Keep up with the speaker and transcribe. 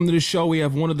Welcome to the show. We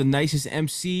have one of the nicest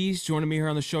MCs joining me here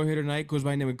on the show here tonight. Goes by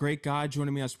the name of GREA8GAWD.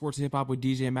 Joining me on Sports and Hip Hop with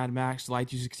DJ Mad Max, Light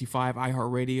 265,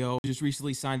 iHeartRadio. Just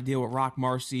recently signed a deal with Roc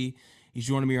Marci. He's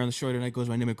joining me here on the show tonight. Goes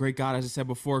by the name of GREA8GAWD, as I said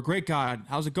before. GREA8GAWD,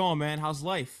 how's it going, man? How's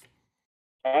life?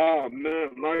 Ah man,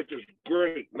 life is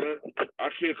great, man. I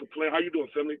can't complain. How you doing,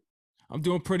 family? I'm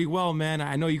doing pretty well, man.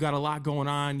 I know you got a lot going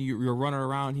on. You're running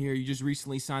around here. You just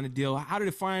recently signed a deal. How did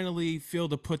it finally feel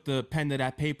to put the pen to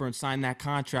that paper and sign that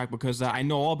contract? Because I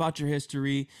know all about your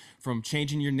history, from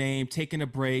changing your name, taking a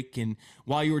break, and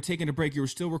while you were taking a break, you were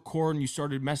still recording. You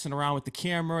started messing around with the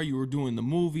camera. You were doing the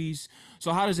movies.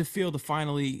 So how does it feel to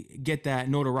finally get that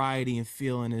notoriety and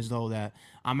feeling as though that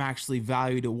I'm actually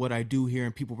valued at what I do here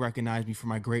and people recognize me for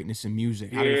my greatness in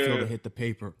music? How did it feel to Yeah. hit the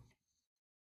paper?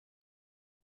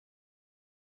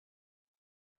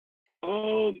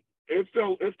 Um, it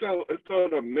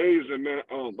felt amazing, man.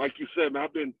 Like you said, man,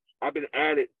 I've been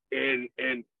at it and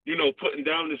putting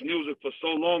down this music for so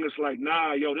long. It's like,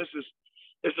 nah, yo,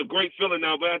 it's a great feeling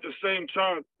now. But at the same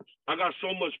time, I got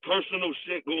so much personal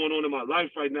shit going on in my life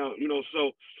right now.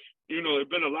 So it's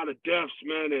been a lot of deaths,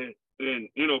 man, and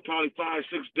probably 5,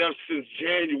 6 deaths since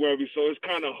January. So it's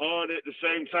kind of hard at the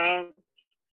same time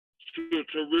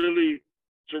to really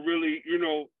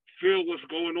feel what's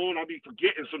going on. I be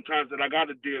forgetting sometimes that I got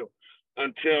a deal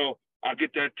until I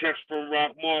get that text from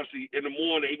Roc Marci in the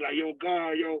morning. He like, yo,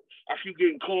 God, yo, I keep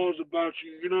getting calls about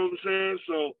you. You know what I'm saying?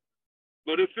 So,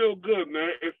 but it feels good, man.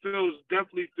 It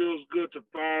definitely feels good to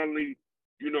finally,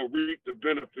 reap the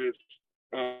benefits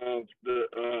of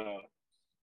the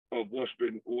of what's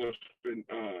been what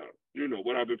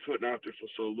I've been putting out there for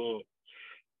so long.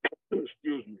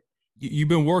 Excuse me. You've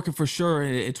been working for sure,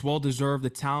 and it's well deserved.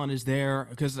 The talent is there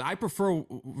because I prefer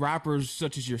rappers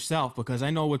such as yourself because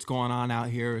I know what's going on out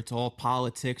here. It's all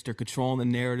politics. They're controlling the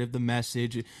narrative, the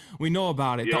message. We know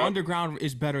about it. The Yep. underground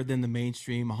is better than the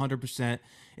mainstream, 100%.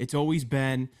 It's always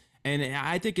been, and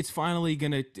I think it's finally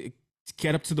gonna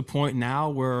get up to the point now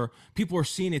where people are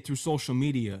seeing it through social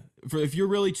media. If you're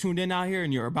really tuned in out here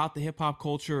and you're about the hip hop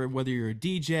culture, whether you're a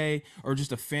DJ or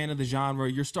just a fan of the genre,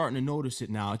 you're starting to notice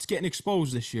it now. It's getting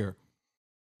exposed this year.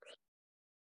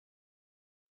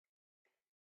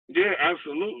 Yeah,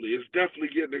 absolutely. It's definitely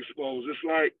getting exposed. It's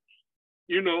like,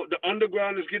 the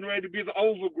underground is getting ready to be the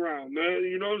overground, man.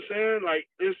 You know what I'm saying? Like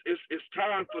it's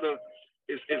time for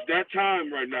it's that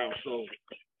time right now. So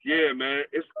yeah, man.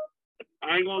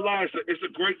 I ain't gonna lie, it's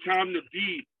a great time to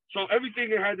be. So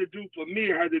everything it had to do for me,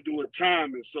 it had to do with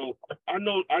time. And so I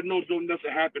know don't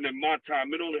nothing happen in my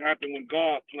time. It only happened when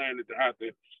God planned it to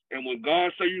happen. And when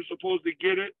God say you're supposed to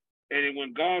get it, and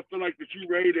when God feel like that you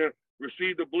ready to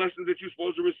receive the blessings that you're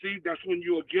supposed to receive, that's when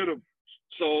you'll get them.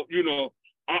 So,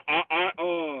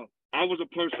 I was a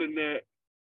person that,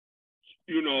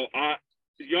 I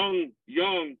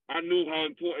young, I knew how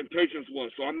important patience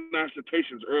was. So I mastered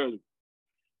patience early.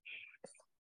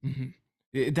 Mhm.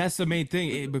 That's the main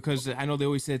thing because I know they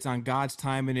always say it's on God's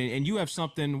time, and you have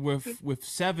something with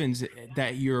sevens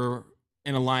that you're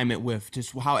in alignment with,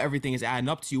 just how everything is adding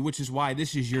up to you, which is why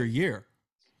this is your year.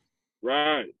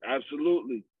 Right,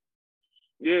 absolutely.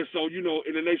 Yeah, so in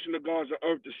the nation of gods of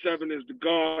earth, the seven is the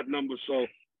God number. So,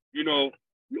 you know,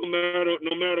 no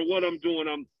matter what I'm doing,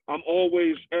 I'm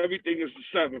always everything is the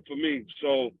seven for me.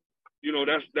 So,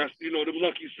 that's the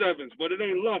lucky sevens. But it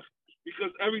ain't luck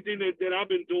because everything that I've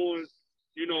been doing,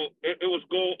 it was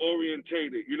goal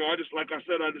orientated. I just like I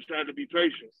said, I just had to be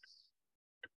patient.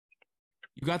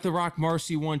 You got the Roc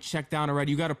Marci one checked down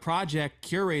already. You got a project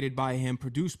curated by him,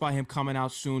 produced by him, coming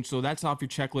out soon. So that's off your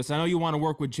checklist. I know you want to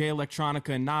work with Jay Electronica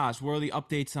and Nas. What are the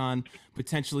updates on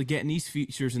potentially getting these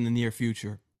features in the near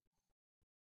future?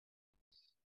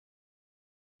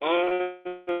 So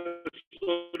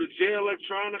the J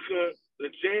Electronica, the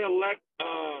J Elect,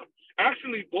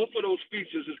 actually both of those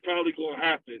features is probably going to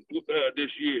happen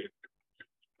this year.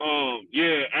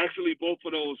 Yeah, actually both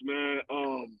of those, man.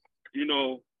 You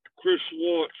know, Chris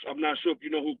Schwartz. I'm not sure if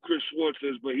you know who Chris Schwartz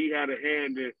is, but he had a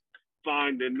hand in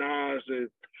finding Nas and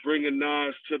bringing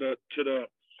Nas to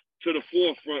the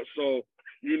forefront. So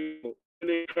you know,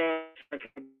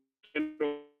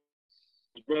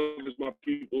 brothers, my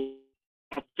people.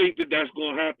 I think that that's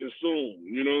going to happen soon.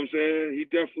 You know what I'm saying? He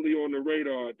definitely on the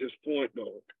radar at this point,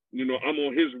 though. I'm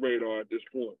on his radar at this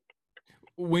point.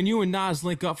 When you and Nas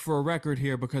link up for a record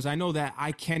here, because I know that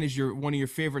I Can is your one of your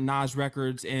favorite Nas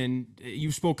records, and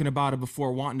you've spoken about it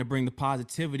before, wanting to bring the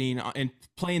positivity and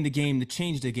playing the game to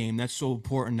change the game. That's so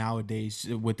important nowadays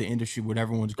with the industry, what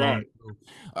everyone's going Right. through.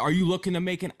 Are you looking to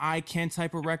make an I Can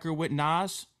type of record with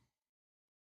Nas?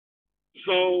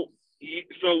 So,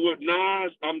 so with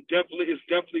Nas, it's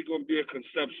definitely going to be a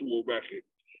conceptual record.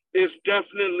 it's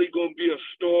definitely gonna be a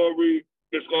story.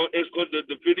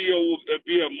 The video will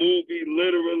be a movie,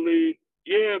 literally.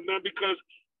 Yeah, man, because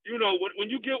when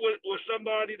you get with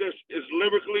somebody that is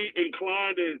lyrically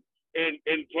inclined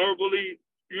and verbally,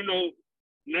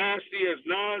 nasty as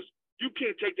Nas, you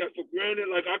can't take that for granted.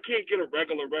 Like, I can't get a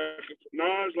regular record from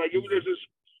Nas. Like, it was just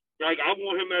like, I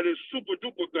want him at his super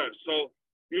duper best. So,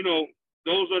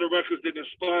 those are the records that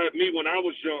inspired me when I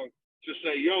was young to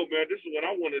say, yo, man, this is what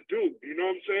I want to do. You know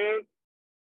what I'm saying?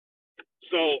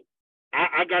 So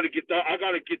I got to get that. I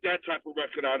got to get that type of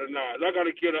record out of Nas. I got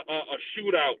to get a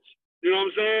shootout. You know what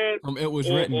I'm saying? It Was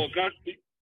Written.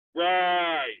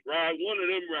 Right. One of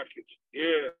them records.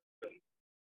 Yeah.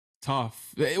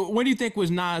 Tough. When do you think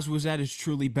Nas was at his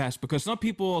truly best? Because some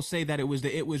people say that it was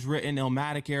the It Was Written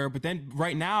Illmatic era, but then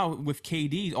right now with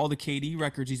KD, all the KD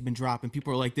records he's been dropping,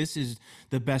 people are like, this is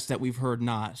the best that we've heard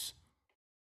Nas.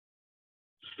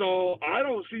 So I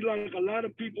don't see, like, a lot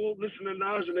of people listen to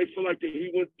Nas and they feel like that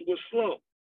he went through a slump.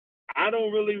 I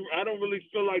don't really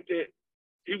feel like that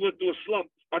he went through a slump.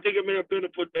 I think it may have been a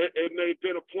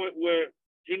point where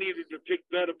he needed to pick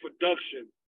better production.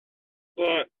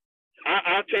 But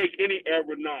I take any era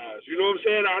Nas. You know what I'm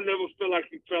saying? I never feel like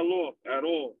he fell off at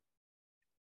all.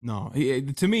 No,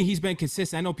 to me, he's been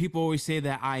consistent. I know people always say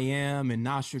that I Am and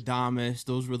Nostradamus,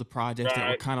 those were the projects that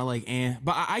were kind of like,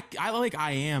 but I like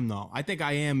I Am though. I think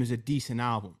I Am is a decent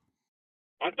album.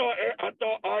 I thought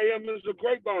I Am is a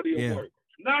great body of work.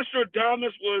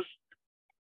 Nostradamus was,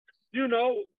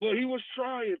 but he was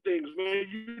trying things, man.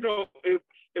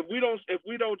 If we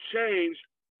don't change,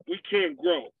 we can't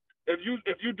grow. If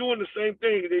you're doing the same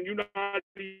thing, then you're not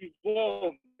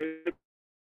evolving.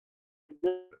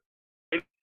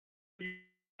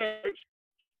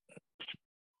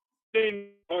 Thing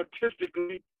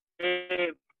artistically,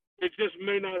 and it just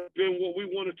may not have been what we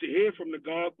wanted to hear from the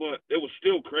God, but it was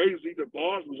still crazy. The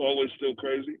bars was always still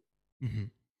crazy. Mm-hmm.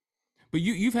 But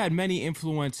you've had many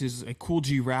influences, like Cool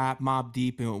G Rap, Mobb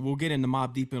Deep, and we'll get into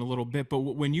Mobb Deep in a little bit. But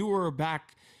when you were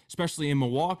back, especially in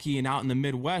Milwaukee and out in the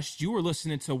Midwest, you were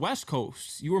listening to West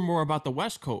Coast. You were more about the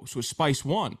West Coast with Spice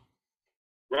One.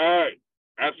 Right.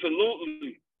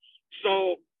 Absolutely.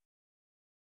 So,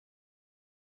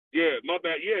 yeah, my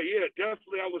bad. Yeah,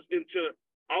 definitely. I was into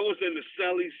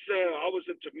Sally Cell. I was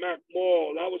into Mac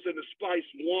Mall. I was into Spice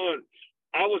One.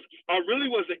 I really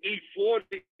was an E40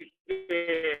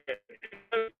 fan.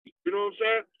 You know what I'm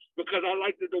saying? Because I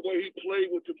liked the way he played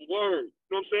with the words.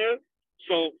 You know what I'm saying?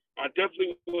 So I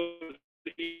definitely was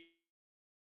the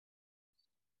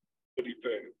E40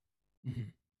 fan. Mm-hmm.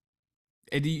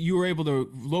 And you were able to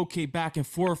locate back and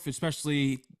forth,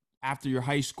 especially after your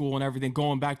high school and everything,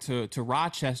 going back to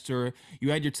Rochester.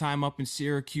 You had your time up in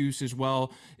Syracuse as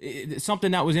well.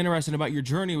 Something that was interesting about your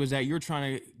journey was that you're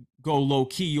trying to go low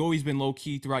key. You always been low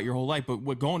key throughout your whole life, but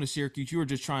with going to Syracuse, you were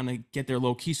just trying to get there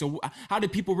low key. So how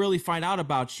did people really find out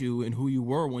about you and who you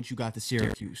were once you got to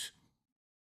Syracuse?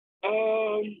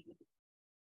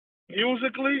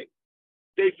 Musically,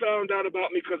 they found out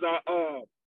about me because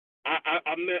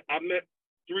I met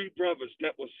three brothers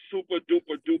that was super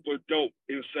duper duper dope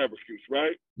in Syracuse,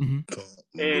 right?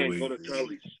 Mm-hmm. And go to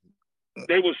Tully's.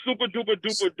 They were super duper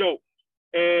duper dope,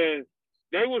 and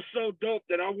they were so dope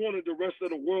that I wanted the rest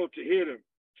of the world to hear them.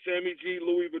 Sammy G,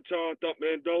 Louis Vuitton, Thump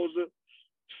Mendoza.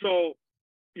 So,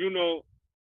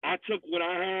 I took what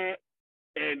I had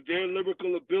and their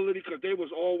lyrical ability, because they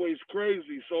was always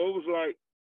crazy. So it was like,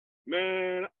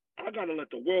 man, I gotta let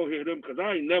the world hear them, because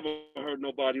I ain't never heard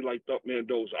nobody like Thump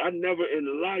Mendoza. I never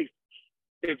in life.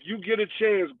 If you get a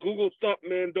chance, Google Thump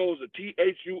Mendoza,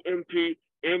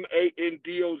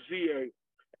 ThumpMandoza.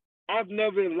 I've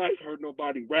never in life heard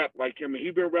nobody rap like him, and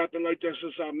he been rapping like that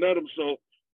since I met him. So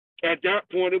at that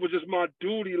point, it was just my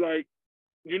duty. Like,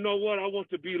 you know what? I want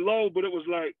to be low, but it was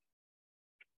like,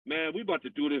 man, we about to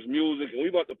do this music, and we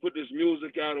about to put this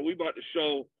music out, and we about to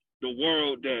show the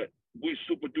world that we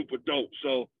super duper dope.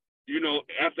 So,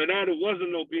 after that, it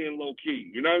wasn't no being low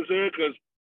key. You know what I'm saying? Because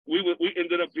we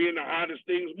ended up being the hottest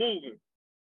things moving.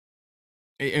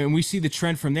 And we see the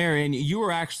trend from there. And you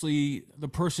were actually the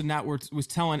person that was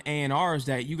telling A&Rs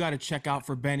that you got to check out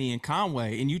for Benny and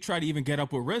Conway, and you tried to even get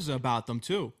up with RZA about them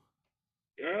too.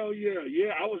 Hell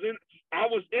yeah. I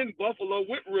was in Buffalo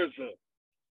with RZA,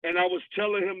 and I was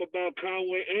telling him about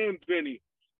Conway and Benny.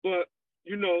 But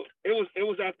it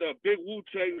was after a big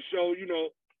Wu-Tang show.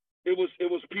 It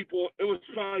was people. It was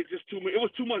probably just too much. It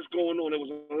was too much going on. There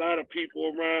was a lot of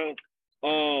people around.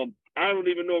 I don't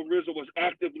even know if RZA was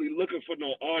actively looking for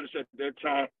no artist at that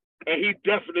time, and he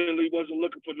definitely wasn't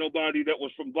looking for nobody that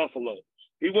was from Buffalo.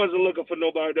 He wasn't looking for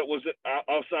nobody that was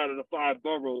outside of the 5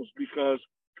 boroughs, because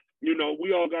You know,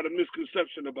 we all got a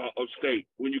misconception about upstate.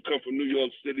 When you come from New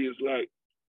York City, it's like,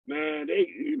 man, they,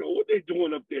 you know, what they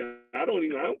doing up there? I don't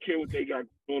care what they got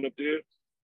going up there.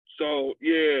 So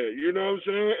yeah, you know what I'm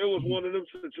saying? It was Mhm. one of them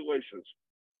situations.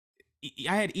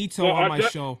 I had Ito But on my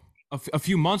show a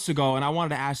few months ago, and I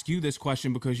wanted to ask you this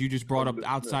question because you just brought I'm up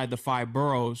listening. outside the five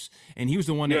boroughs, and he was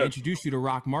the one that Yes, introduced you to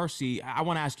Roc Marci. I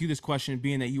want to ask you this question,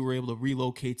 being that you were able to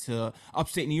relocate to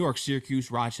upstate New York, Syracuse,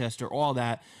 Rochester, all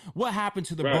that. What happened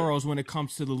to the right, boroughs when it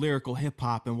comes to the lyrical hip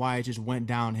hop and why it just went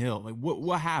downhill? Like,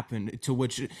 what happened to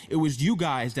which it was you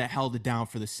guys that held it down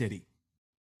for the city?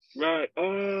 right.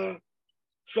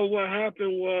 So what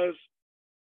happened was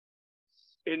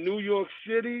in New York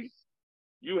City,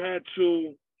 you had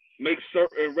to make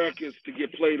certain records to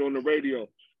get played on the radio.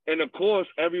 And of course,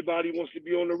 everybody wants to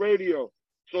be on the radio.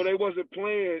 So they wasn't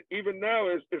playing. Even now,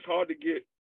 it's hard to get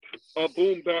a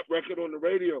boom bap record on the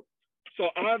radio. So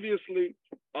obviously,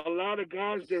 a lot of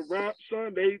guys that rap,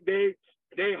 son, they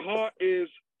heart is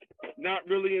not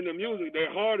really in the music.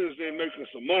 Their heart is in making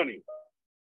some money.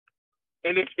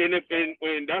 And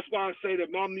that's why I say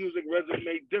that my music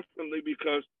resonates differently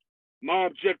because my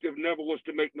objective never was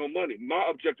to make no money. My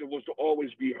objective was to always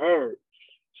be heard.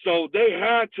 So they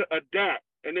had to adapt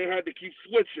and they had to keep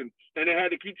switching and they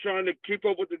had to keep trying to keep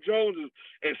up with the Joneses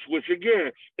and switch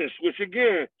again and switch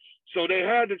again. So they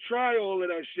had to try all of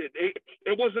that shit.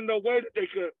 It wasn't no way that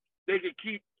they could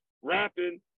keep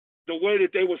rapping the way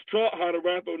that they was taught how to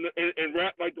rap and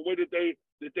rap like the way that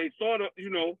they thought of, you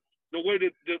know, the way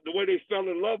they fell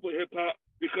in love with hip hop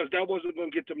because that wasn't gonna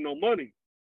get them no money.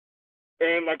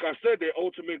 And like I said, their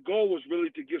ultimate goal was really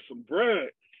to get some bread.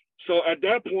 So at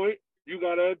that point, you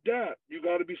gotta adapt. You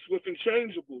gotta be swift and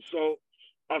changeable. So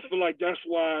I feel like that's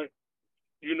why,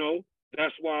 you know,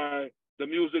 that's why the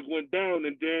music went down.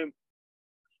 And then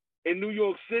in New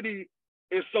York City,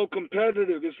 it's so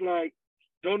competitive. It's like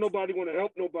don't nobody want to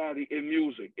help nobody in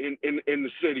music in the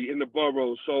city, in the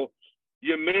boroughs. So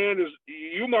your man is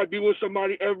you might be with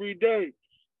somebody every day.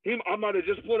 I might have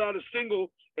just put out a single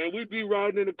and we'd be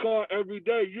riding in the car every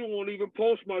day. You won't even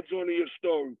post my joint in your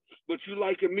story. But you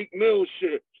like a Meek Mill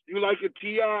shit. You like a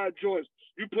T.I. joint.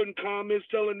 You putting comments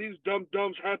telling these dumb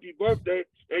dumbs happy birthday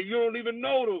and you don't even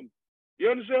know them.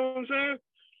 You understand what I'm saying?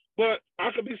 But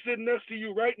I could be sitting next to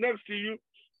you, right next to you,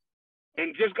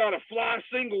 and just got a fly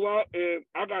single out, and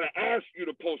I gotta ask you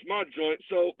to post my joint.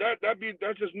 So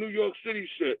that's just New York City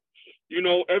shit. You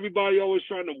know, everybody always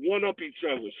trying to one up each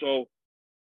other. So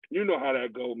you know how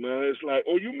that go, man. It's like,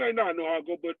 or you may not know how it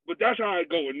go, but that's how I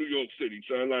go in New York City.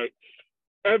 So like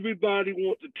everybody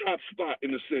wants the top spot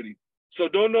in the city. So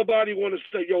don't nobody want to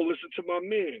say, yo, listen to my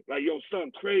man. Like, yo,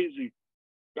 son, crazy.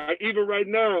 Like even right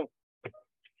now,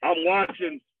 I'm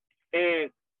watching, and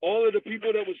all of the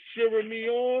people that was cheering me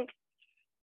on,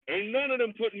 ain't none of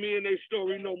them putting me in their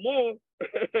story no more.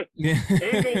 Yeah.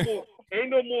 ain't no more.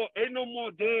 Ain't no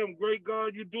more. Damn, great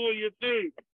God, you doing your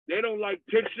thing. They don't like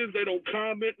pictures. They don't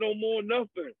comment no more.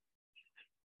 Nothing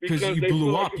Because because you they blew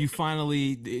feel like up, you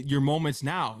finally your moments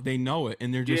now. They know it,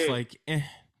 and they're just yeah, like, eh.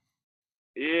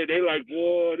 yeah. They like,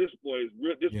 boy, this boy is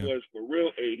real. This Yeah. boy is for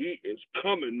real, and he is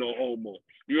coming no homo.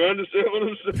 You understand what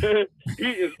I'm saying? He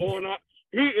is on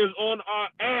our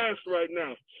ass right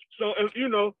now. So if you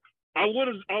know, I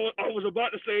was about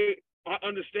to say I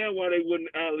understand why they wouldn't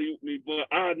alley me, but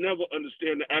I never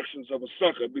understand the actions of a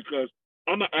sucker because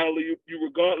I'm an alley you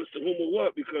regardless of whom or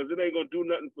what because it ain't gonna do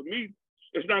nothing for me.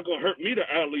 It's not gonna hurt me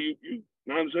to alley you. You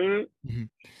know what I'm saying? Mhm.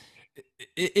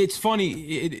 It's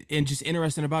funny and just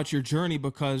interesting about your journey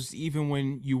because even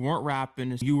when you weren't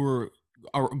rapping, you were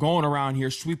going around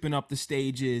here sweeping up the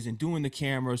stages and doing the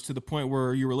cameras to the point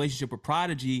where your relationship with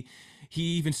Prodigy, he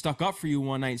even stuck up for you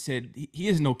one night and said he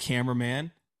is no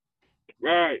cameraman.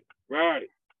 Right, right.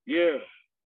 Yeah.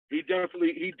 He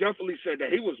definitely said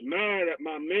that. He was mad at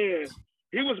my man.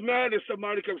 He was mad that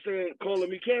somebody kept saying, calling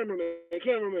me cameraman,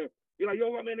 cameraman. You're like,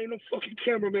 yo, my man ain't no fucking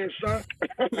cameraman, son.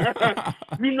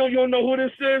 You don't know who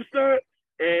this is, son.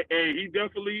 And he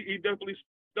definitely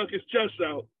stuck his chest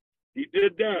out. He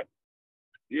did that.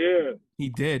 Yeah. He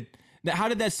did. Now, how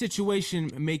did that situation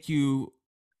make you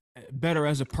better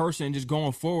as a person just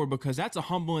going forward, because that's a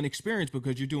humbling experience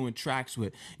because you're doing tracks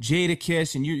with Jada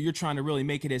Kiss and you're trying to really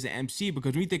make it as an MC,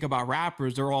 because when you think about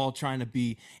rappers, they're all trying to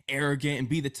be arrogant and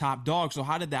be the top dog. So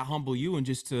how did that humble you and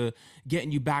just to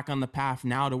getting you back on the path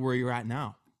now to where you're at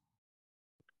now?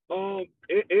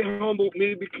 It humbled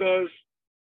me because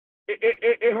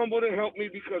it humbled and helped me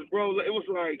because, bro, it was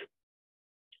like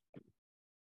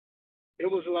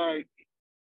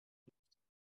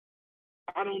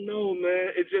I don't know,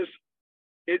 man.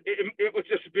 It was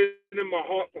just been in my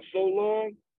heart for so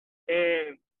long,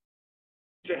 and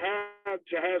to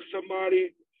have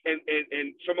somebody and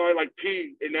somebody like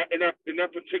P in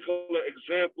that particular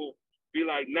example be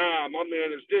like, nah, my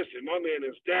man is this and my man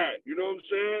is that. You know what I'm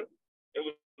saying? It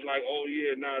was like, oh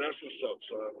yeah, nah, that's what's up,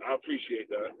 son. I appreciate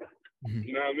that. Mhm.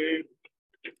 You know what I mean?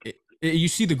 You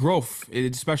see the growth,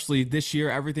 especially this year.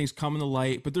 Everything's coming to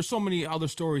light, but there's so many other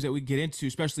stories that we get into,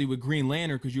 especially with Green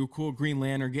Lantern, because you were cool. Green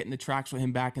Lantern, getting the tracks with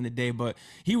him back in the day, but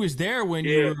he was there when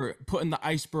you Yeah, were putting the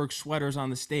iceberg sweaters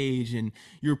on the stage and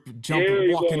you're yeah, jumping,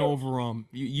 he walking was. over them.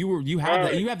 You have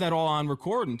that. Right. You have that all on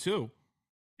recording too.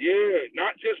 Yeah,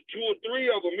 not just two or three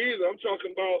of them either. I'm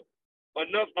talking about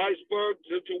enough iceberg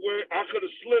to where I could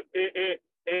have slipped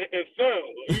and fell.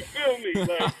 You feel me?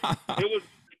 Like it was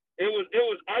it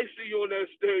was icy on that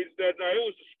stage that night. It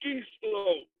was a ski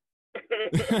slope.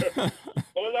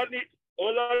 all I need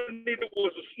all I needed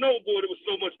was a snowboard. It was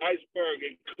so much iceberg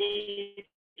and cool.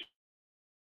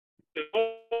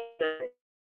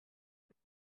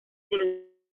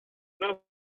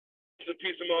 A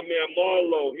piece of my man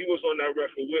Marlo. He was on that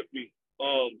record with me.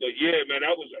 But yeah, man,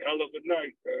 that was a hell of a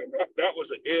night, man. That was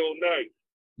an ill night.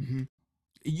 Mhm.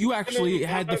 You Interview actually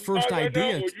had the live first right now,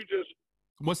 idea. or you just?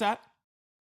 What's that?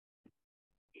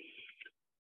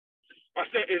 I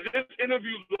said, is this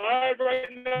interview live right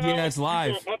now? Yeah, it's You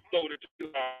gonna live. upload it to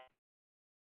live?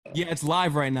 Yeah, it's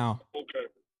live right now. Okay.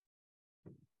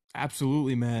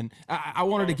 Absolutely, man. I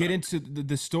wanted to All get right. into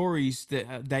the stories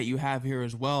that you have here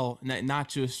as well, not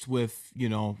just with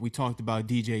we talked about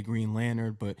DJ Green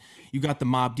Lantern, but you got the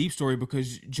Mobb Deep story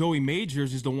because Joey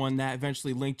Majors is the one that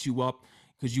eventually linked you up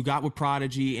because you got with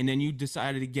Prodigy, and then you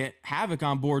decided to get Havoc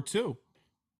on board too.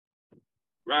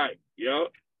 Right.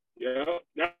 Yep. Yep.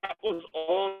 That was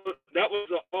all. That was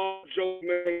all Joe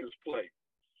May's play.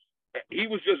 He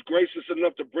was just gracious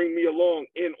enough to bring me along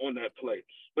in on that play,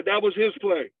 but that was his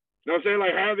play. You know what I'm saying?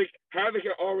 Like Havoc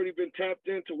had already been tapped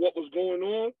into what was going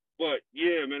on, but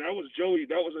yeah, man, that was Joey.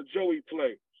 That was a Joey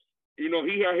play. You know,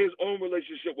 he had his own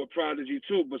relationship with Prodigy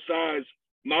too, besides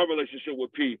my relationship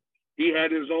with P. He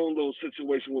had his own little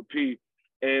situation with P.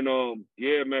 And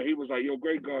yeah, man, he was like, yo,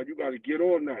 Great God, you gotta get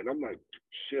on that. And I'm like,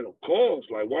 shit, of course.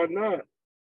 Like, why not?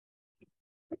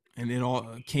 And it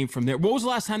all came from there. What was the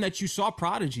last time that you saw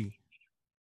Prodigy?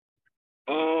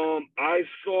 I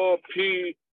saw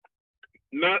P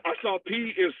I saw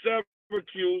P in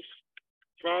Syracuse,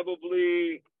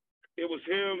 probably it was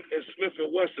him and Smith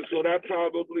and Wesson. So that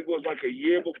probably was like a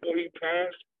year before he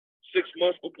passed, 6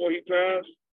 months before he passed.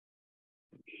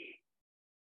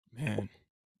 Man,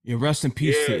 yeah, rest in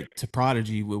peace Yeah. to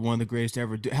Prodigy with one of the greatest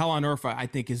ever. Hell on Earth, I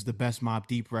think, is the best Mobb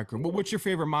Deep record. What's your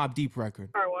favorite Mobb Deep record?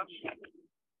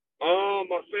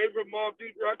 My favorite Mobb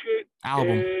Deep record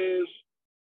Album. is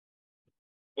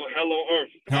Hell on Earth.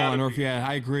 Hell Gotta on Earth, be. yeah,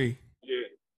 I agree.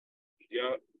 Yeah.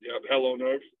 Yep. Hell on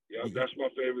Earth. Yep. You, That's my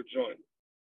favorite joint.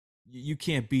 you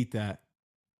can't beat that.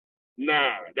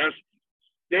 Nah,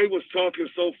 they was talking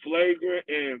so flagrant,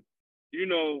 and you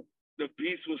know the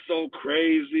beats was so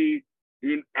crazy.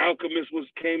 Alchemist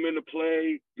came into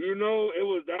play. You know,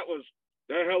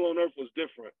 that Hell on Earth was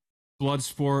different.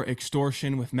 Bloodsport,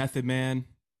 Extortion with Method Man.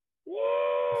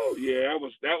 Whoa, yeah,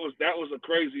 that was a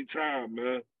crazy time,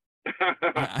 man.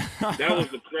 That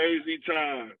was a crazy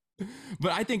time.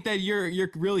 But I think that you're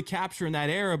really capturing that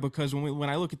era because when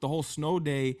I look at the whole Snow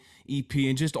Day EP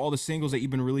and just all the singles that you've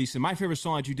been releasing, my favorite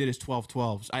song that you did is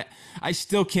 1212s. I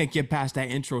still can't get past that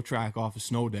intro track off of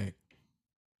Snow Day.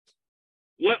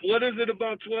 What is it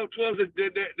about 1212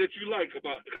 that you like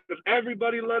about it? Because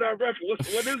everybody love that record.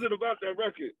 What is it about that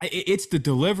record? It's the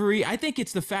delivery. I think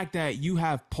it's the fact that you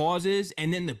have pauses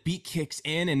and then the beat kicks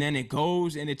in and then it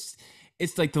goes and it's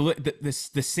like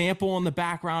the sample in the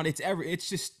background. It's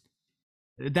just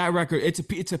that record. It's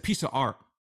a piece of art.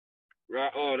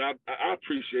 Right. Oh, I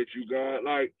appreciate you, God.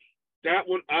 Like that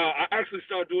one. I actually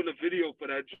started doing a video for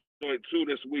that joint too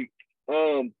this week.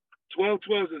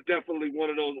 1212 is definitely one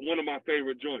of my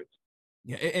favorite joints.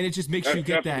 Yeah, and it just makes That's you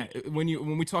get definitely that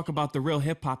when we talk about the real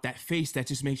hip hop, that face that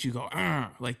just makes you go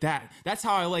like that. That's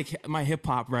how I like my hip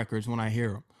hop records when I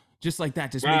hear them. Just like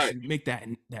that, just makes right. you make that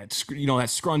that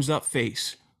scrunched up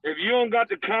face. If you don't got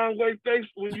the Conway face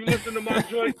when you listen to my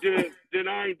joint, then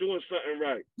I ain't doing something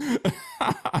right.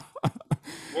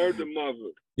 Word to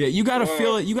mother. Yeah, you gotta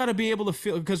feel it. You gotta be able to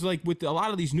feel it because like with a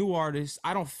lot of these new artists,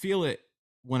 I don't feel it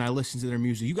when I listen to their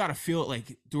music. You gotta feel it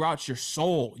like throughout your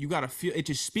soul. You gotta feel it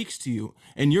just speaks to you,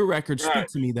 and your records speak Right.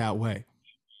 to me that way.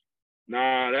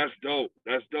 Nah, that's dope.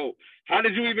 That's dope. How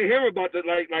did you even hear about that?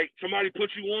 Like somebody put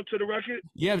you onto the record?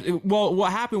 Yeah, well,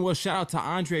 what happened was shout out to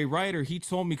Andre Ryder. He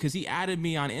told me because he added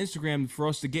me on Instagram for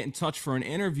us to get in touch for an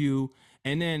interview, Gotcha.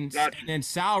 and then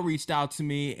Sal reached out to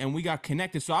me and we got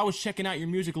connected. So I was checking out your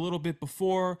music a little bit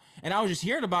before, and I was just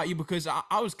hearing about you because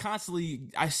I was constantly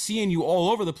I seeing you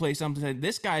all over the place. I'm saying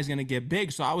this guy's gonna get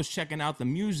big, so I was checking out the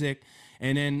music,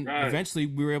 and then Right. eventually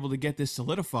we were able to get this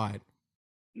solidified.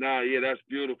 Nah, yeah, that's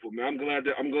beautiful, man. I'm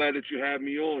glad that you had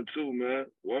me on too, man.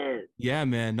 Word. Yeah,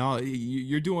 man. No,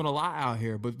 you're doing a lot out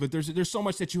here, but there's so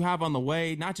much that you have on the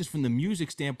way, not just from the music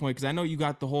standpoint, because I know you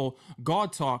got the whole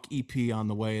God Talk EP on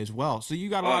the way as well. So you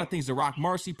got a lot Uh, of things, the Roc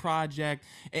Marci project,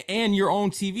 and your own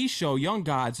TV show, Young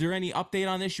Gods. Is there any update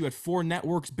on this? You had 4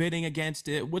 networks bidding against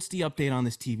it. What's the update on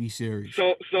this TV series?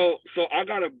 so I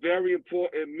got a very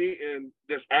important meeting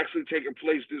that's actually taking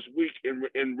place this week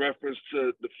in reference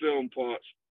to the film parts.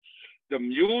 The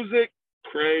music,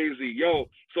 crazy, yo.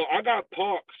 So I got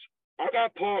Parks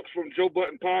from Joe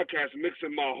Button Podcast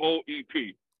mixing my whole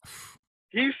EP.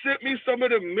 He sent me some of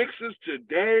the mixes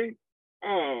today.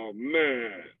 Oh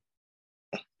man,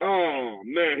 oh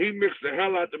man, he mixed the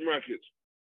hell out them records.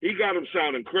 He got them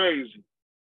sounding crazy.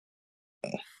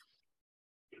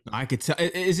 I could tell.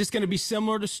 Is this going to be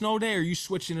similar to Snow Day, or are you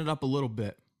switching it up a little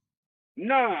bit?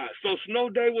 Nah, so Snow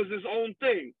Day was his own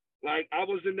thing. Like I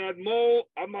was in that mode.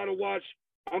 I might have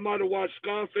watched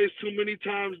Scarface too many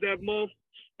times that month,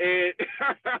 and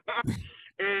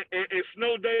and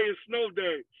Snow Day is Snow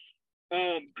Day.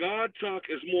 God Talk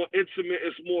is more intimate.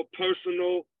 It's more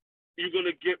personal. You're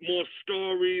gonna get more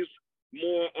stories,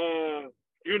 more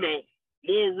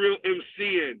more real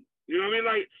MCing. You know what I mean?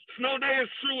 Like Snow Day is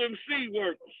true MC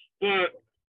work, but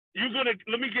you're gonna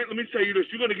let me tell you this.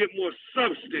 You're gonna get more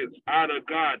substance out of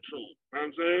God Talk. You know what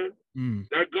I'm saying? Mm.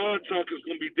 That God Talk is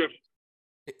gonna be different.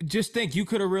 Just think you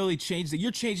could have really changed it.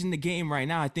 You're changing the game right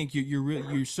now. I think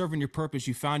you're serving your purpose.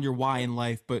 You found your why in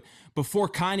life. But before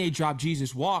Kanye dropped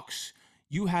Jesus Walks,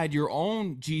 you had your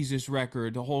own Jesus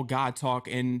record, the whole God Talk,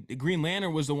 and Green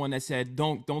Lantern was the one that said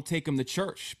don't take him to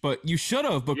church. But you should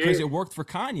have because Yeah. it worked for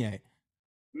Kanye.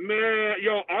 Man,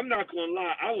 yo, I'm not gonna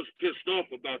lie. I was pissed off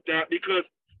about that because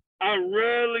I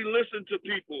rarely listen to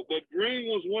people, but Green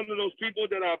was one of those people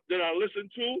that I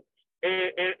listened to,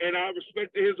 and I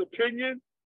respected his opinion.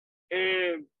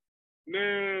 And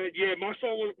man, yeah, my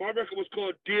record was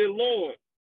called Dear Lord,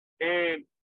 and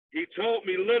he told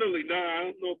me literally, nah, I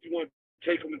don't know if you want to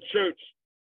take him to church.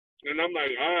 And I'm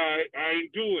like, all right, I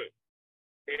ain't do it.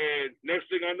 And next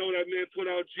thing I know, that man put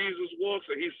out Jesus Walks,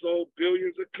 and he sold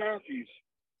billions of copies.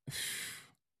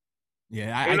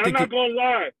 Yeah, I And I'm think not it. gonna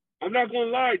lie. I'm not gonna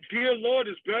lie. Dear Lord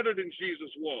is better than Jesus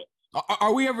Walks.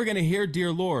 Are we ever going to hear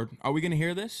Dear Lord? Are we going to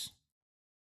hear this?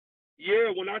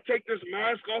 Yeah, when I take this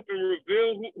mask off and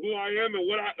reveal who I am and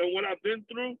what I've been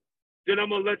through, then I'm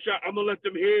gonna let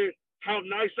them hear how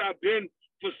nice I've been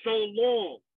for so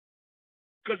long.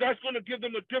 Cause that's gonna give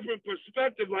them a different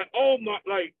perspective. Like, oh my,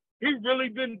 like he really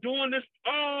been doing this.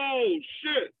 Oh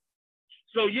shit.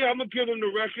 So yeah, I'm gonna give them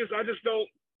the records. I just don't,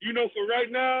 for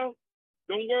right now,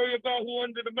 don't worry about who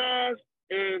under the mask,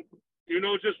 and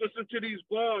just listen to these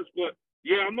bars. But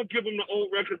yeah, I'm gonna give them the old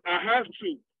records. I have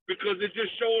to because it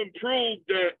just show and prove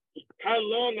that how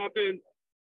long I've been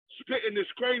spitting this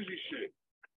crazy shit.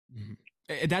 Mhm.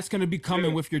 That's going to be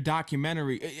coming Yeah, with your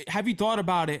documentary. Have you thought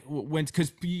about it when,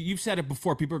 because you've said it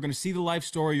before, people are going to see the life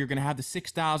story. You're going to have the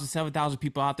 6,000, 7,000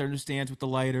 people out there in the stands with the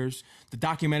lighters. The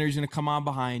documentary is going to come on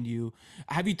behind you.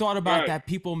 Have you thought about right, that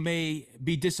people may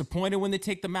be disappointed when they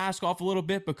take the mask off a little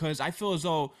bit? Because I feel as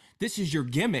though this is your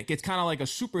gimmick. It's kind of like a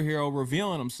superhero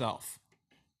revealing himself.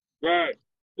 right.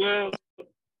 Well,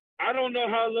 I don't know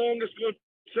how long it's gonna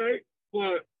take,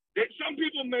 but some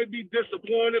people may be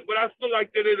disappointed, but I feel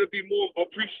like that it'll be more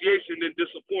appreciation than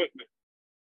disappointment.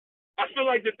 I feel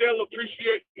like that they'll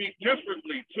appreciate me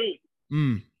differently too.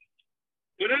 Mm,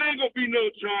 But it ain't gonna be no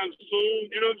time soon.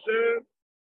 You know what I'm saying?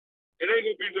 It ain't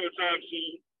gonna be no time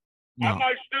soon. I no,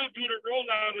 might still do the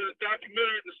rollout of the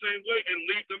documentary the same way and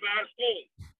leave the mask on.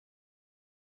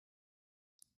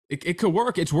 it could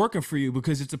work. It's working for you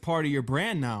because it's a part of your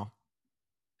brand now.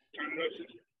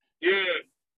 Yeah,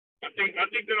 I think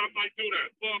that I might do that.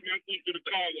 Fuck me, I'm going to the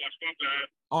car wash. My bad.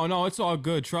 Oh no, it's all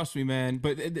good. Trust me, man.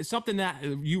 But it's something that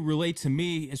you relate to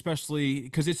me, especially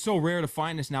because it's so rare to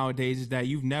find this nowadays. Is that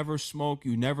you've never smoked,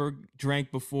 you never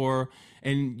drank before,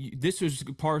 and this was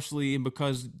partially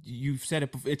because you've said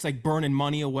it. It's like burning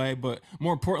money away, but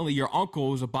more importantly, your uncle,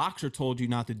 who's a boxer, told you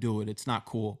not to do it. It's not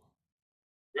cool.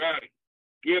 Right.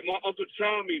 Yeah, my Uncle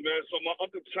Tommy, man. So my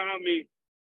Uncle Tommy,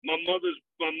 my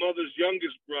mother's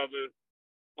youngest brother,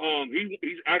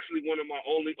 He's actually one of my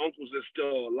only uncles that's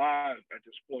still alive at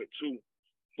this point too.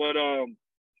 But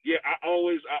yeah, I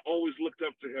always looked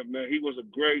up to him, man. He was a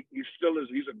great. He still is.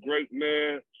 He's a great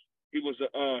man. He was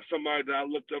somebody that I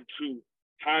looked up to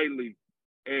highly,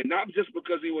 and not just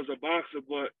because he was a boxer,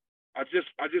 but I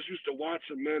just used to watch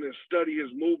him, man, and study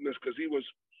his movements because he was,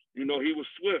 he was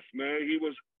swift, man. He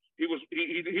was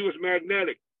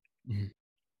magnetic. Mhm.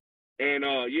 And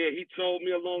yeah, he told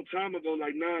me a long time ago,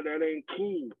 like, nah, that ain't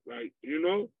cool. Like,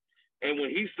 And when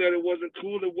he said it wasn't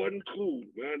cool, it wasn't cool,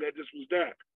 man. That just was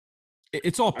that.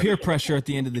 It's all I peer just pressure at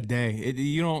the end of the day.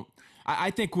 You don't.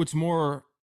 I think what's more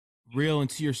real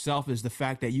into yourself is the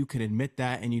fact that you can admit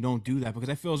that and you don't do that, because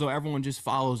I feel as though everyone just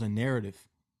follows a narrative.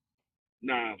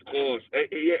 nah, of course.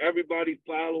 Yeah, everybody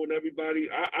following everybody.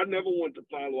 I never wanted to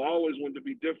follow. I always wanted to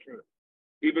be different.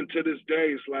 Even to this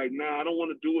day, it's like, nah, I don't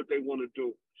want to do what they want to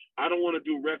do. I don't want to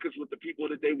do records with the people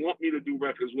that they want me to do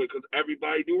records with because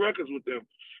everybody do records with them.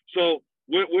 So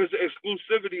where's the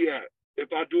exclusivity at?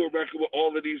 If I do a record with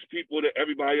all of these people that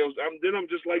everybody else, then I'm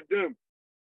just like them.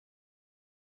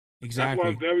 That's why I'm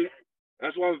Exactly. very,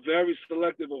 that's why I'm very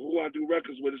selective of who I do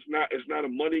records with. It's not a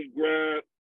money grab.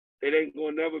 It ain't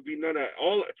gonna never be none of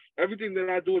that. Everything that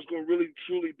I do is gonna really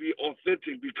truly be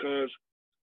authentic because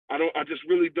I just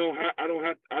really don't have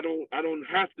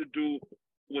to do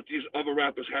what these other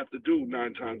rappers have to do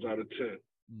 9 times out of 10.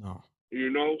 No.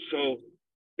 So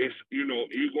it's you're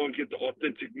gonna get the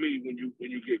authentic me when you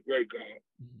get Great God.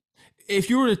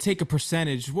 If you were to take a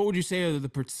percentage, what would you say are the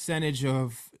percentage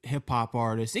of hip hop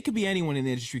artists? It could be anyone in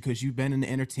the industry because you've been in the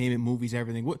entertainment, movies,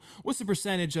 everything. What's the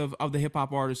percentage of the hip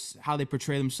hop artists, how they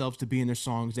portray themselves to be in their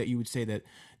songs, that you would say that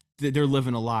they're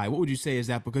living a lie? What would you say is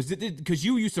that? Because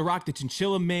you used to rock the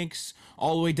chinchilla minks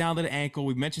all the way down to the ankle.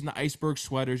 We mentioned the iceberg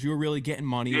sweaters. You were really getting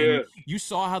money, and Yeah, you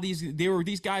saw how these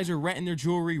guys are renting their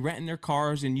jewelry, renting their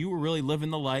cars, and you were really living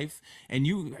the life, and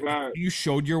right. you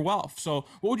showed your wealth. So,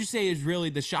 what would you say is really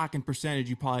the shocking percentage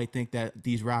you probably think that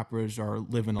these rappers are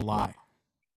living a lie?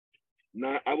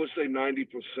 Not I would say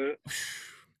 90%.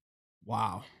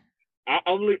 Wow.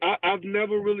 I've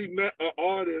never really met an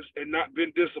artist and not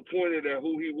been disappointed at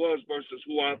who he was versus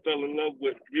who I fell in love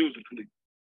with musically.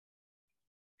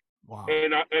 Wow.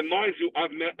 And mind you,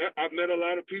 I've met a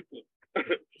lot of people.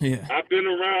 Yeah. I've been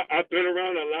around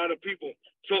a lot of people.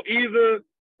 So either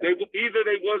they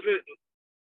wasn't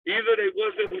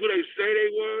who they say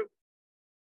they were,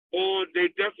 or they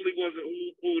definitely wasn't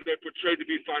who they portrayed to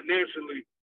be financially.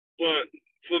 But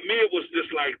for me, it was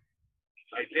just like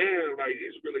damn, like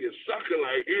it's really a sucker.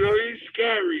 Like he's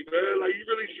scary, man. Like he's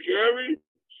really scary.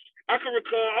 I can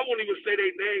recall. I won't even say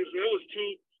their names. There was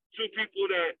two people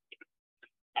that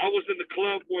I was in the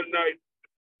club one night,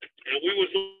 and we was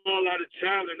all out of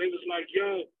town, and they was like,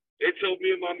 yo, they told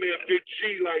me and my man Big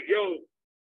G, like, yo,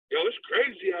 it's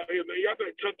crazy out here, man. Y'all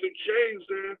better tuck them chains,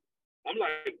 man. I'm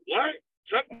like, what?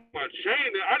 Tuck my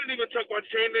chain in? I didn't even tuck my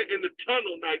chain in the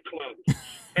Tunnel nightclub.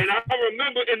 And I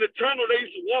remember in the Tunnel, they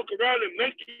used to walk around and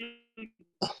make you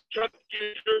tuck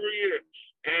your jewelry in.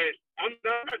 And I'm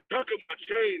not tucking my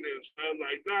chain in. So I'm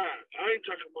like, nah, I ain't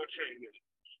tucking my chain in.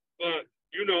 But,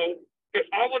 if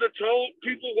I would have told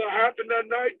people what happened that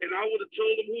night and I would have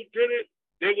told them who did it,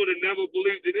 they would have never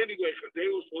believed it anyway because they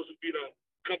were supposed to be the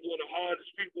couple of the hardest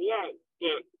people out.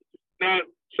 But now,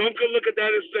 some could look at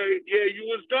that and say, yeah, you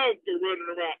was dumb for running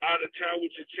around out of town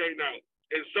with your chain out.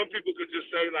 And some people could just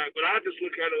say, like, but I just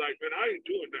look at it like, man, I ain't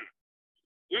doing that.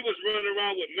 We was running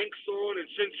around with minks on and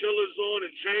chinchillas on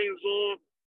and chains on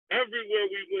everywhere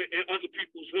we went in other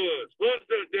people's hoods. Hoods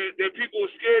that people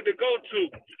were scared to go to.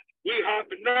 We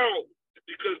hopping out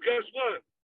because guess what?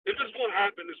 If it's going to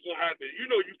happen, it's going to happen.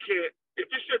 You can't. If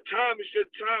it's your time, it's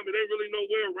your time. It ain't really no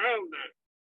way around that.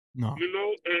 No.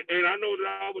 And I know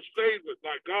that I was favored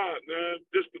by God, man,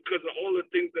 just because of all the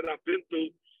things that I've been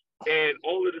through and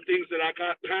all of the things that I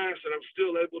got past, and I'm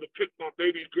still able to pick my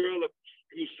baby girl up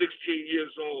who's 16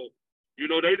 years old.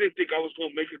 They didn't think I was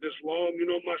gonna make it this long.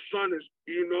 My son is,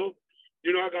 I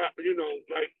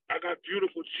got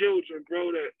beautiful children,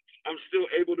 bro, that I'm still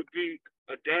able to be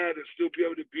a dad and still be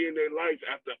able to be in their life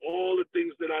after all the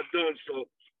things that I've done. So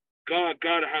God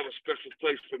gotta have a special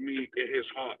place for me in his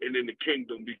heart and in the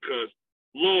kingdom because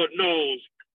Lord knows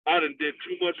I done did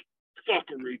too much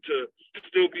fuckery to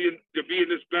still be in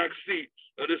this back seat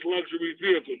of this luxury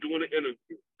vehicle doing an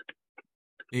interview.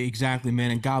 Exactly,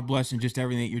 man. And God bless and just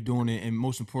everything that you're doing, and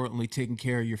most importantly, taking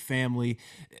care of your family.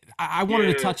 I wanted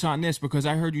to Yeah, touch on this because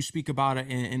I heard you speak about it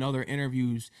in other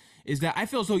interviews. Is that I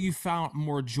feel as though you found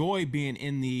more joy being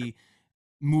in the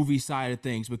movie side of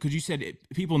things, because you said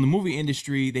people in the movie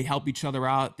industry, they help each other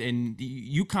out, and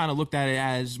you kind of looked at it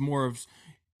as more of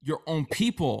your own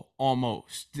people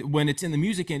almost. When it's in the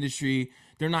music industry,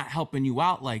 they're not helping you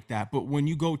out like that. But when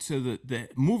you go to the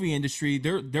movie industry,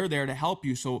 they're there to help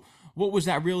you. So what was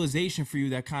that realization for you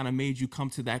that kind of made you come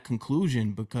to that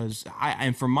conclusion? Because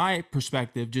and from my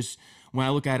perspective, just when I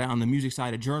look at it on the music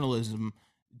side of journalism,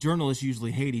 journalists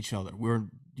usually hate each other. We're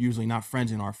usually not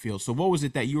friends in our field. So what was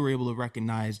it that you were able to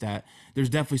recognize that there's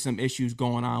definitely some issues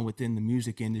going on within the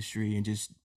music industry and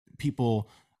just people,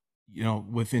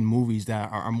 within movies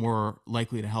that are more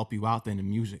likely to help you out than in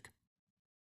music?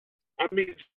 I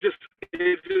mean, it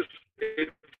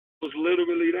was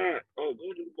literally that. Oh,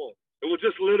 go to the ball. It was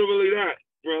just literally that,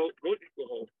 bro. Go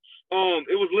home.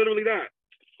 It was literally that.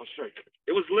 Oh, sorry.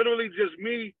 It was literally just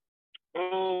me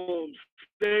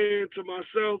saying to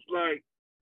myself, like,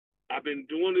 I've been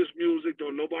doing this music.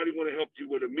 Don't nobody want to help you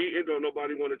with a meeting. Don't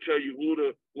nobody want to tell you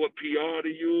what PR to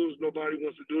use. Nobody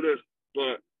wants to do this.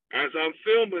 But as I'm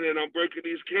filming and I'm breaking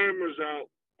these cameras out,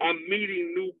 I'm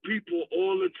meeting new people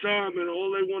all the time, and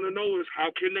all they want to know is how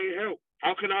can they help?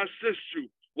 How can I assist you?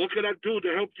 What can I do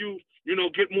to help you?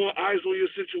 Get more eyes on your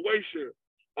situation.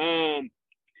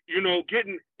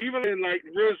 Getting even in like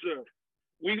RZA,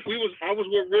 I was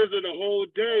with RZA the whole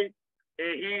day,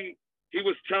 and he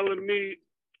was telling me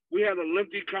we had a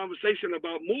lengthy conversation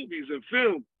about movies and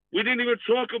film. We didn't even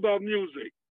talk about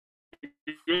music.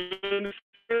 You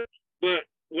understand? But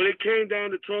when it came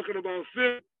down to talking about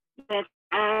film, we talked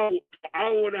an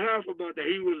hour and a half about that.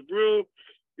 He was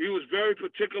very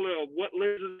particular of what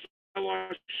lenses, how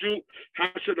I shoot, how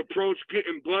I should approach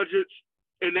getting budgets.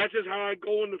 And that's just how I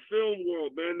go in the film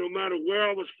world, man. No matter where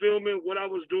I was filming, what I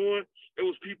was doing, it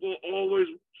was people always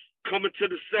coming to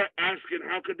the set asking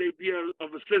how could they be of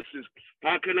assistance?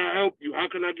 How can I help you? How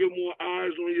can I get more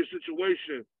eyes on your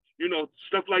situation?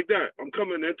 Stuff like that. I'm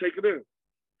coming there, take it in.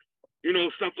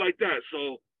 Stuff like that.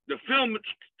 So the film,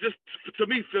 just to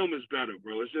me, film is better,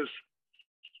 bro. It's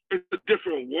a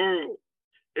different world.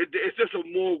 It's just a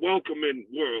more welcoming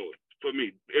world for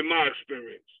me, in my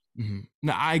experience.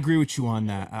 No, I agree with you on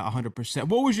that 100%.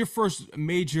 What was your first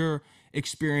major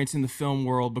experience in the film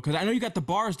world? Because I know you got the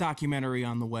Bars documentary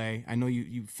on the way. I know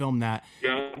you filmed that.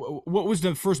 Yeah. What was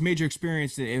the first major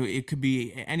experience? It could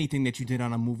be anything that you did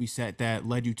on a movie set that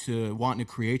led you to wanting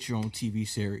to create your own TV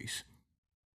series.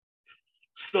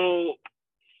 So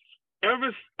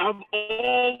I've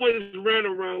always ran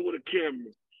around with a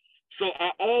camera. So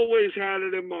I always had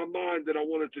it in my mind that I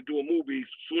wanted to do a movie as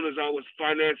soon as I was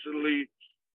financially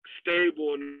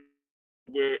stable and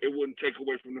where it wouldn't take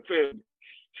away from the family.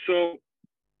 So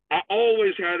I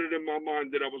always had it in my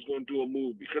mind that I was going to do a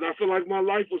movie because I feel like my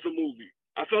life was a movie.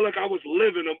 I felt like I was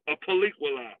living a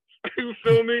película. You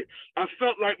feel me? I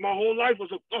felt like my whole life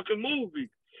was a fucking movie.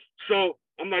 So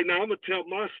I'm like, now I'm gonna tell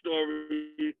my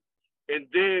story, and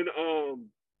then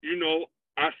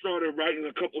I started writing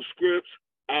a couple scripts.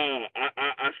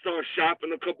 I started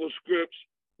shopping a couple scripts.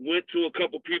 Went to a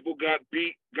couple people, got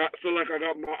beat. Feel like I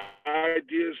got my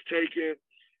ideas taken.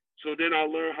 So then I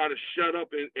learned how to shut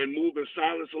up and move in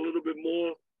silence a little bit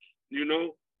more, you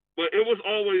know. But it was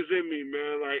always in me,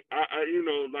 man. Like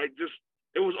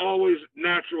it was always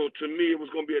natural to me. It was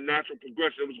gonna be a natural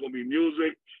progression. It was gonna be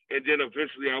music, and then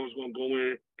eventually I was gonna go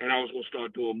in and I was gonna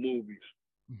start doing movies.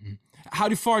 Mhm.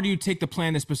 How far do you take the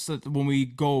plan when we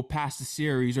go past the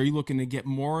series? Are you looking to get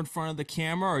more in front of the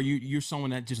camera, or you're someone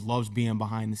that just loves being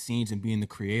behind the scenes and being the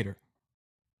creator?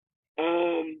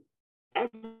 Um, I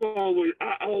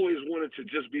always wanted to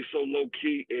just be so low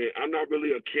key, and I'm not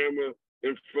really a camera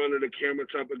in front of the camera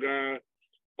type of guy.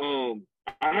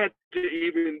 I had to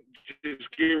even just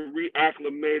get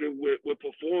reacclimated with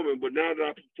performing, but now that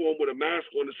I perform with a mask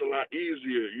on, it's a lot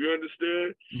easier. You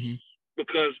understand? Hmm.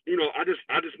 Because I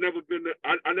just never been.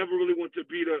 I never really want to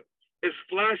be as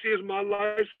flashy as my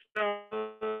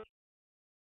lifestyle.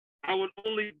 I would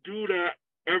only do that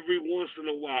every once in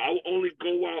a while. I would only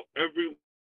go out every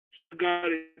guy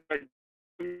like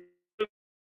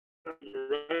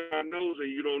right nose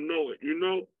and you don't know it.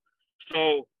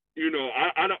 So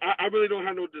I really don't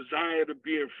have no desire to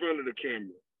be in front of the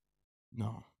camera.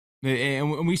 No.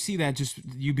 And we see that just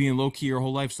you being low key your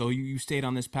whole life. So you stayed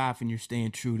on this path and you're staying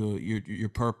true to your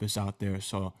purpose out there.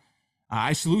 So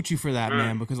I salute you for that,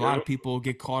 man, because a lot of people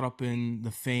get caught up in the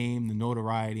fame, the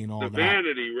notoriety, and The all that.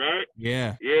 vanity, right?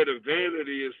 Yeah. Yeah, the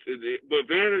vanity but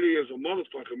vanity is a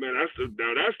motherfucker, man. That's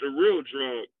the real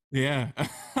drug. Yeah.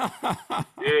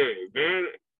 Yeah,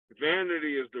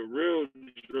 vanity is the real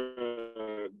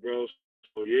drug, bro.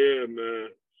 So yeah, man.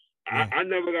 Yeah. I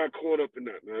never got caught up in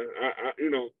that, man.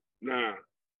 Nah.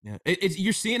 Yeah,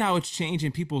 you're seeing how it's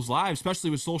changing people's lives,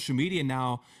 especially with social media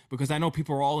now. Because I know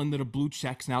people are all into the blue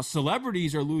checks now.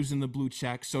 Celebrities are losing the blue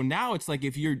checks, so now it's like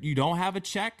if you don't have a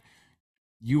check,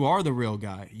 you are the real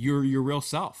guy. You're your real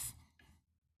self.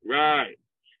 Right.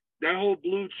 That whole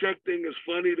blue check thing is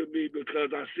funny to me because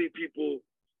I see people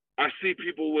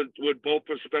with both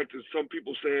perspectives. Some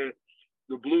people saying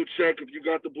the blue check, if you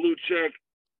got the blue check,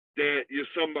 that you're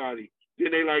somebody.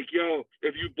 Then they like, yo,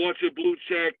 if you bought your blue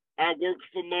check, I worked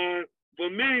for mine. For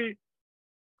me,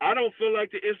 I don't feel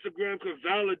like the Instagram could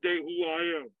validate who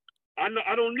I am.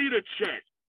 I don't need a check.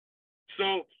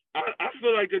 So I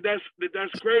feel like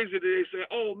that's crazy that they say,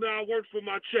 oh man, I worked for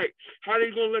my check. How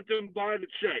they gonna let them buy the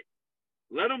check?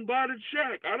 Let them buy the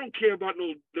check. I don't care about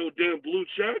no damn blue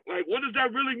check. Like, what does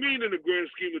that really mean in the grand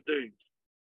scheme of things?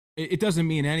 It doesn't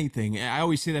mean anything. I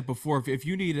always say that before. If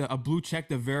you need a blue check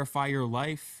to verify your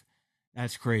life,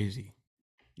 that's crazy.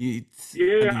 I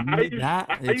Yeah, mean, you need that?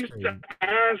 I It's used to crazy.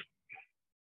 ask.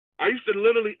 I used to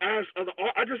literally ask other.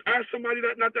 I just asked somebody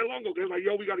that not that long ago. They're like,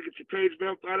 "Yo, we got to get your page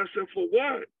verified." I said, "For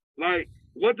what? Like,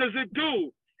 what does it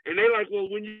do?" And they like, "Well,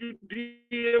 when you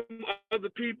DM other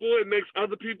people, it makes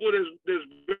other people that's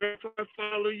verified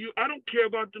follow you. I don't care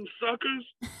about them suckers.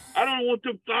 I don't want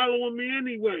them following me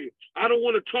anyway. I don't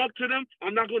want to talk to them.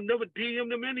 I'm not gonna never DM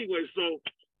them anyway. So,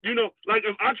 like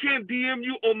if I can't DM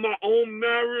you on my own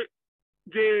merit,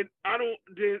 then I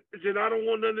don't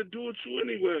want nothing to do with you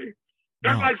anyway.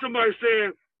 That's No. like somebody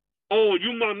saying, "Oh,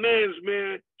 you my man's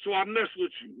man, so I mess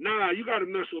with you." Nah, you gotta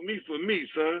mess with me for me,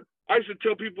 son. I used to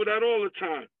tell people that all the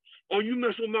time. Oh, you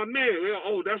mess with my man. Yeah,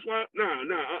 oh, that's why. Nah,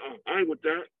 I ain't with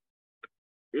that.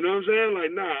 You know what I'm saying?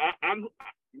 Like, nah, I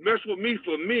mess with me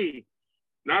for me,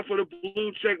 not for the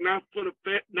blue check, not for the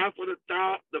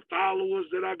followers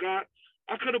that I got.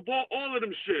 I could have bought all of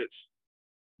them shits.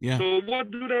 Yeah. So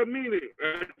what do that mean at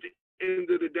the end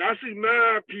of the day? I see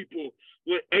mad people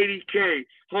with 80K,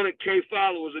 100K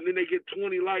followers, and then they get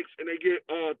 20 likes and they get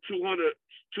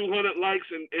 200 likes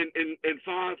and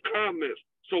 5 comments.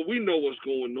 So we know what's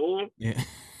going on. Yeah.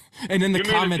 And then the You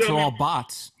mean to comments tell are me, all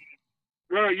bots.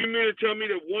 right? You mean to tell me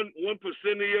that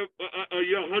 1% of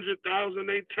your 100,000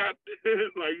 they tapped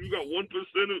in? Like you got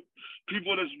 1% of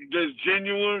people that's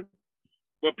genuine?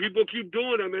 But people keep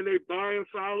doing them, and they buying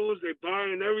followers, they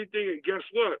buying everything, and guess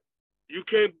what? You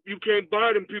can't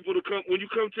buy them people to come. When you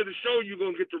come to the show, you're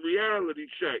gonna get the reality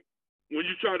check. When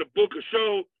you try to book a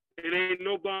show, it ain't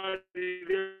nobody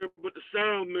there but the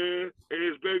sound man and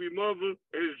his baby mother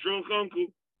and his drunk uncle.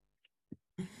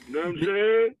 You know what I'm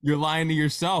saying? You're lying to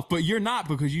yourself, but you're not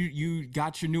because you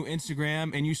got your new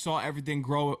Instagram and you saw everything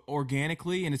grow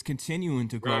organically and it's continuing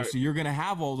to grow. Right. So you're gonna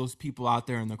have all those people out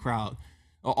there in the crowd.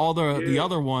 All the Yeah.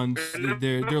 other ones, And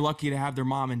they're lucky to have their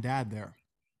mom and dad there.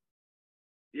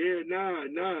 yeah,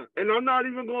 nah. And I'm not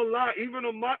even gonna lie, even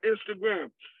on my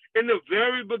Instagram, in the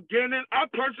very beginning, I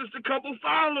purchased a couple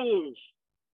followers.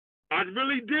 I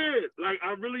really did. Like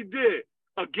I really did.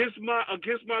 Against my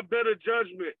better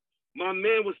judgment. My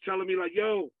man was telling me like,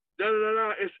 yo, da da da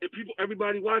da. It's people,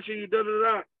 everybody watching you, da da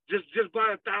da. Just buy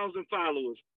 1,000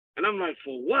 followers. And I'm like,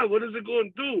 for what? What is it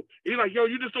going to do? He's like, yo,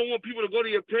 you just don't want people to go to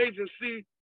your page and see.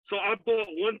 So I bought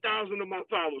 1,000 of my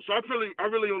followers. So I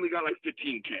really only got like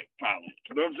 15K followers.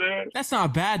 You know what I'm saying? That's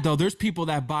not bad though. There's people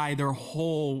that buy their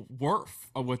whole worth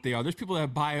of what they are. There's people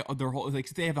that buy their whole like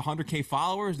if they have 100K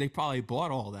followers, they probably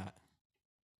bought all that.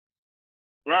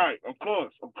 Right, of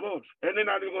course. And they're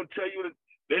not even gonna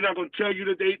tell you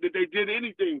that they did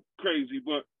anything crazy.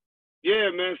 But yeah,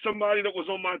 man, somebody that was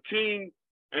on my team,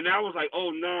 and I was like,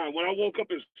 oh nah. When I woke up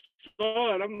and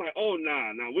saw it, I'm like, oh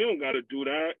nah, we don't got to do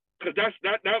that, because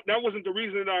that wasn't the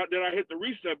reason that I hit the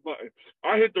reset button.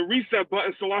 I hit the reset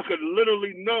button so I could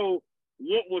literally know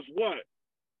what was what.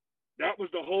 That was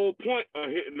the whole point of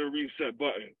hitting the reset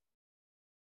button.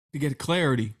 To get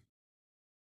clarity.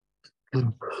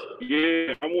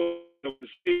 Yeah, I want to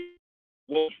see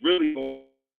what's really going on.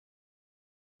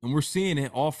 And we're seeing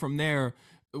it all from there.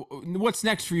 What's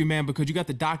next for you, man? Because you got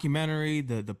the documentary,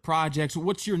 the projects.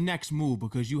 What's your next move?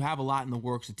 Because you have a lot in the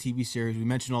works, a TV series. We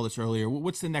mentioned all this earlier.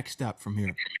 What's the next step from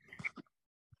here?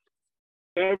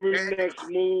 Every next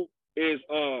move is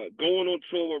going on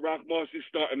tour with Roc Marci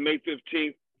starting May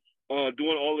 15th,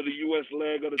 doing all of the US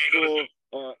leg of the tour.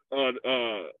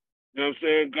 You know what I'm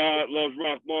saying? God Loves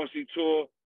Roc Marci tour.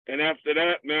 And after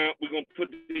that, man, we're gonna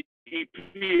put the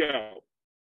EP out.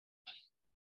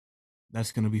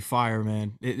 That's gonna be fire,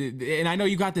 man. And I know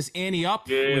you got this Annie Up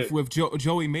Yeah. with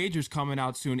Joey Majors coming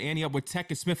out soon. Annie Up with Tech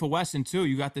and Smith and Wesson too.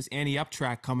 You got this Annie Up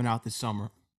track coming out this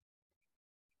summer.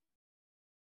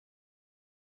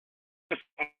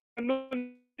 I know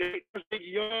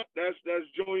that's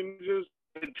Joey Majors.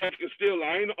 and Tekken Steel.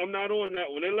 I'm not on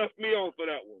that one. They left me off for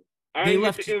that one. I They ain't get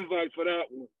left. the invite for that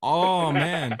one. Oh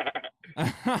man.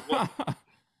 Well,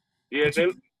 yeah,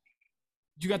 But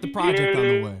you got the project yeah, on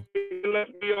the way. they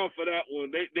left me off for that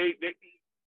one.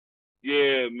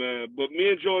 Yeah, man. But me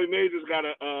and Joey Majors got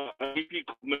a EP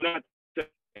coming,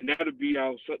 and that'll be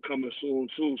out coming soon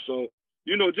too. So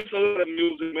just a lot of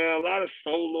music, man. A lot of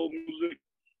solo music.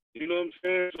 You know what I'm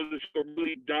saying? So just to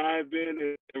really dive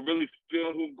in and really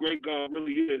feel who Great God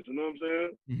really is. You know what I'm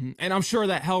saying? And I'm sure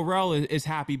that Hell Rel is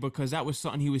happy because that was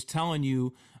something he was telling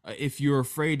you. If you're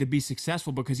afraid to be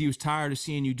successful, because he was tired of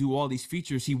seeing you do all these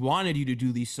features, he wanted you to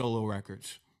do these solo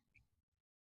records.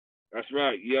 That's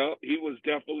right. Yeah, he was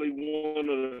definitely one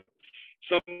of the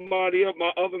somebody else.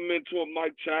 My other mentor,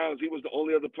 Mike Childs, he was the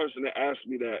only other person that asked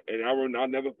me that, and I'll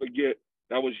never forget.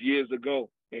 That was years ago,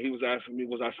 and he was asking me,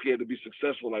 was I scared to be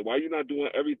successful? Like, why are you not doing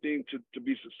everything to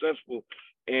be successful?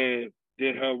 And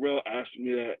then Harrell asked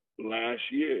me that last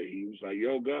year. He was like,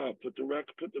 "Yo, God, put the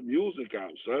music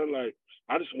out, son. Like,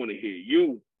 I just want to hear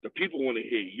you. The people want to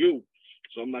hear you."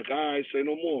 So I'm like, "All right, say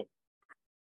no more."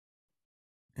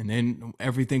 And then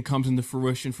everything comes into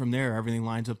fruition from there. Everything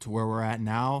lines up to where we're at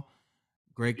now.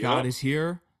 Great God Yep. is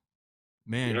here.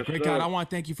 Man, Yes, Great sir. God, I want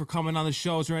to thank you for coming on the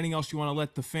show. Is there anything else you want to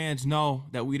let the fans know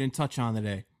that we didn't touch on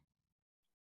today?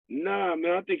 Nah,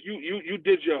 man, I think you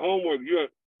did your homework. You're an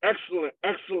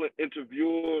excellent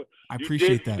interviewer. I You did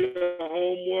appreciate that. your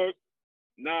homework.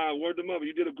 Nah, word them up.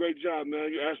 You did a great job,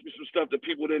 man. You asked me some stuff that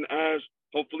people didn't ask.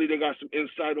 Hopefully they got some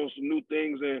insight on some new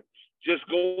things, and just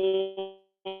go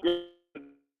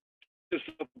this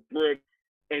up a brick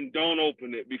and don't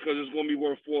open it, because it's gonna be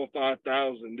worth 4,000 or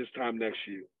 5,000 this time next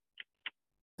year.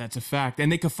 That's a fact.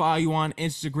 And they can follow you on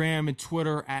Instagram and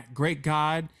Twitter at Great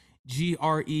God,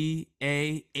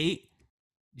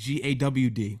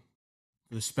 GREA8GAWD.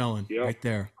 For the spelling Yep, right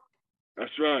there.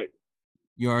 that's right.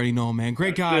 You already know, man.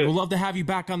 Great That's God. We'd it. love to have you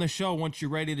back on the show once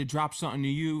you're ready to drop something to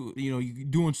you. You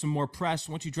doing some more press.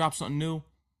 Once you drop something new,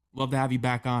 love to have you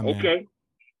back on, man. Okay.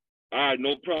 All right,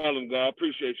 no problem, God. I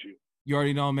appreciate you. You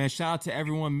already know, man. Shout out to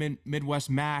everyone, Midwest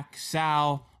Mac,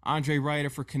 Sal, Andre Ryder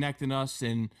for connecting us,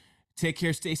 and take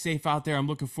care. Stay safe out there. I'm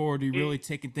looking forward to really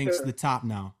taking things to the top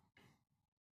now.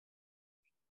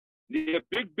 Yeah,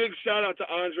 big shout out to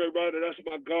Andre Ryder. That's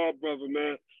my god brother,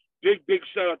 man. Big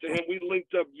shout out to him. We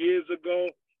linked up years ago,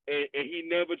 and he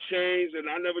never changed, and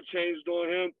I never changed on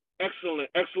him. Excellent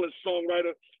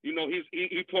songwriter. He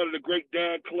part of the Great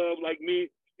Dad Club like me.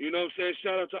 You know what I'm saying?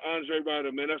 Shout out to Andre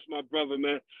Ryder, man. That's my brother,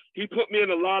 man. He put me in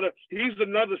a lot of. He's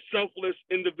another selfless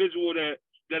individual that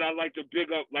I like to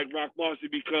big up, like Roc Marci,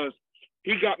 because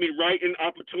he got me writing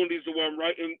opportunities to where I'm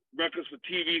writing records for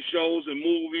TV shows and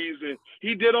movies, and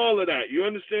he did all of that. You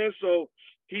understand? So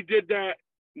he did that.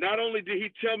 Not only did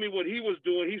he tell me what he was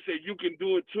doing, he said, "You can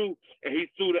do it too," and he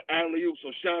threw the alley-oop.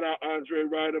 So shout out Andre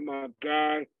Ryder, my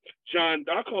guy. John,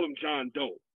 I call him John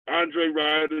Doe. Andre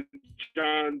Ryder,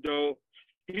 John Doe.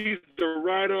 He's the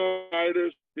writer of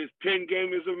writers. His pen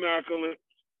game is immaculate.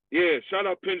 Yeah, shout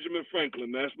out Benjamin Franklin,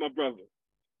 man. That's my brother.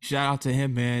 Shout out to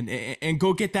him, man. And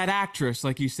go get that actress,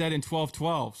 like you said in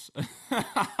 12/12s.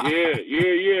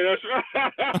 Yeah. That's right.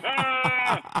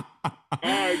 All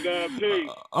right, God. Peace.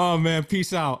 Oh, man.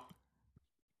 Peace out.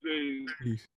 Peace. Peace.